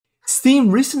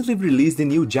Steam recently released the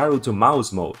new Gyro to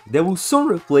mouse mode that will soon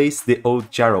replace the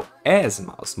old Gyro as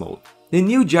mouse mode. The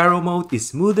new Gyro mode is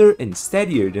smoother and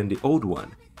steadier than the old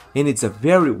one, and it's a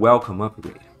very welcome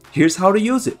upgrade. Here's how to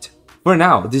use it. For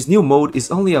now, this new mode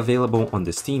is only available on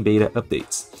the Steam beta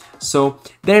updates, so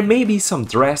there may be some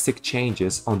drastic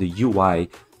changes on the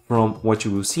UI from what you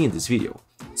will see in this video.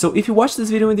 So if you watch this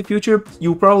video in the future,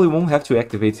 you probably won't have to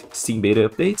activate Steam beta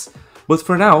updates, but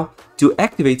for now, to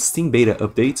activate Steam beta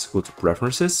updates, go to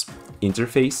Preferences,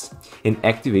 Interface, and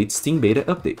activate Steam beta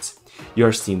updates.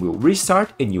 Your Steam will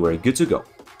restart and you are good to go.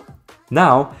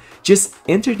 Now, just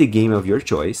enter the game of your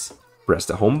choice, press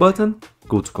the home button,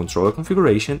 go to controller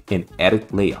configuration and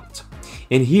edit layout.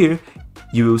 And here,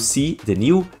 you will see the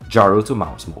new Gyro to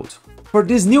mouse mode. For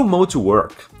this new mode to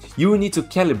work, you will need to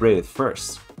calibrate it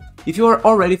first. If you are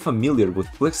already familiar with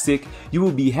FlickStick, you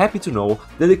will be happy to know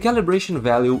that the calibration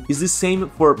value is the same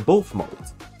for both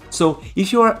modes. So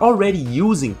if you are already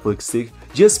using FlickStick,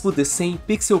 just put the same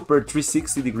pixel per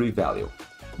 360 degree value.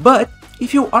 But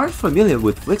if you aren't familiar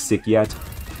with FlickStick yet,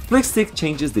 FlickStick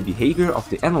changes the behavior of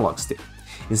the analog stick.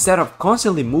 Instead of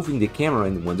constantly moving the camera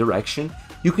in one direction,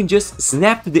 you can just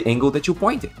snap to the angle that you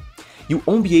pointed. You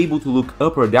won't be able to look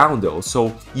up or down though,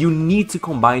 so you need to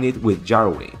combine it with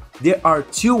gyro aim. There are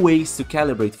two ways to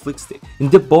calibrate FlickStick. In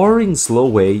the boring slow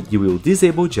way, you will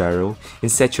disable gyro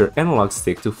and set your analog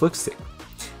stick to FlickStick.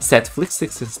 Set FlickStick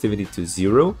sensitivity to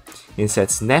 0 and set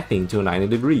snapping to 90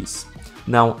 degrees.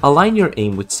 Now align your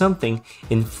aim with something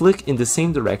and flick in the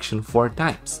same direction 4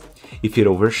 times. If it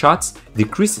overshots,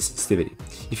 decrease the sensitivity.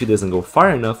 If it doesn't go far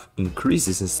enough, increase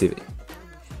the sensitivity.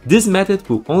 This method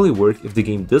will only work if the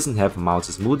game doesn't have mouse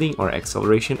smoothing or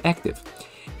acceleration active,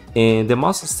 and the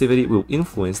mouse sensitivity will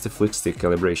influence the FlickStick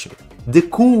calibration. The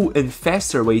cool and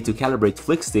faster way to calibrate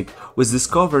FlickStick was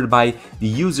discovered by the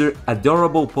user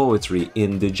Adorable Poetry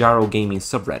in the Gyro Gaming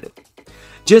subreddit.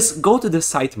 Just go to the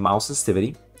site mouse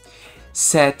sensitivity,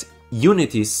 set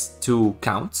unities to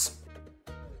counts,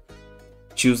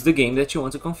 choose the game that you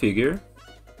want to configure.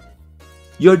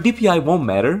 Your DPI won't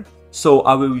matter, so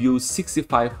I will use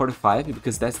 6545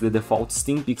 because that's the default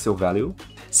Steam pixel value.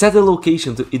 Set the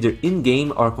location to either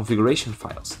in-game or configuration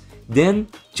files. Then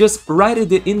just write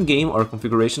the in-game or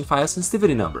configuration file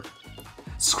sensitivity number.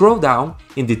 Scroll down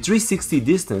and the 360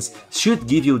 distance should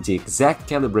give you the exact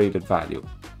calibrated value.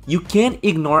 You can't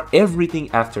ignore everything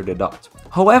after the dot.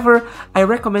 However, I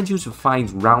recommend you to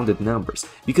find rounded numbers,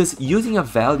 because using a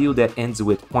value that ends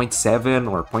with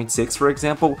 0.7 or 0.6 for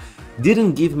example,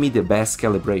 didn't give me the best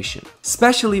calibration,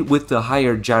 especially with the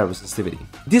higher gyro sensitivity.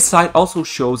 This site also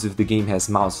shows if the game has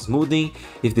mouse smoothing,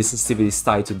 if the sensitivity is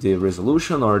tied to the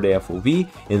resolution or the FOV,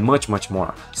 and much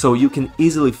more, so you can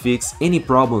easily fix any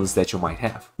problems that you might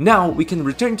have. Now we can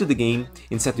return to the game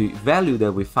and set the value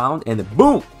that we found, and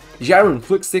boom! Gyro and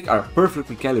FlickStick are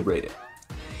perfectly calibrated.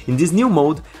 In this new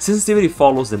mode, sensitivity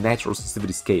follows the natural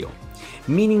sensitivity scale,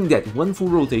 meaning that one full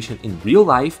rotation in real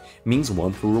life means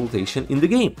one full rotation in the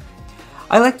game.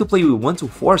 I like to play with 1 to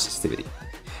 4 sensitivity.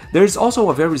 There is also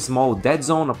a very small dead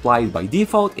zone applied by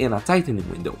default and a tightening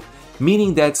window,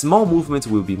 meaning that small movements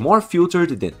will be more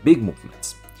filtered than big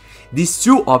movements. These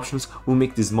two options will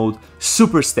make this mode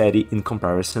super steady in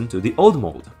comparison to the old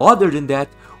mode. Other than that,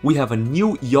 we have a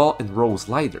new yaw and roll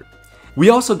slider. We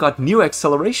also got new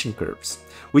acceleration curves.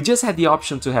 We just had the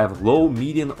option to have low,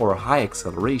 medium or high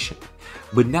acceleration,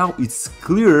 but now it's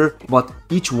clearer what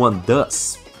each one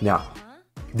does. Now,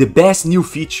 the best new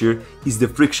feature is the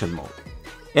friction mode.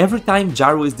 Every time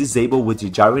gyro is disabled with the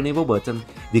gyro enable button,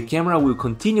 the camera will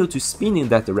continue to spin in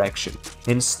that direction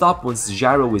and stop once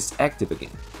gyro is active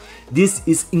again. This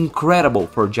is incredible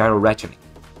for gyro ratcheting,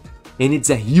 and it's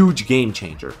a huge game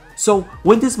changer. So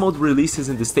when this mode releases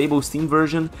in the stable Steam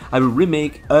version, I will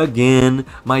remake again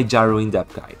my gyro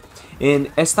in-depth guide.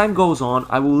 And as time goes on,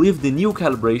 I will leave the new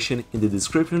calibration in the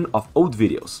description of old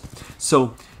videos.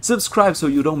 So subscribe so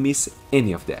you don't miss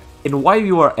any of that. And while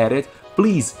you are at it,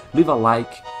 please leave a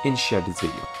like and share this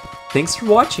video. Thanks for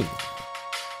watching!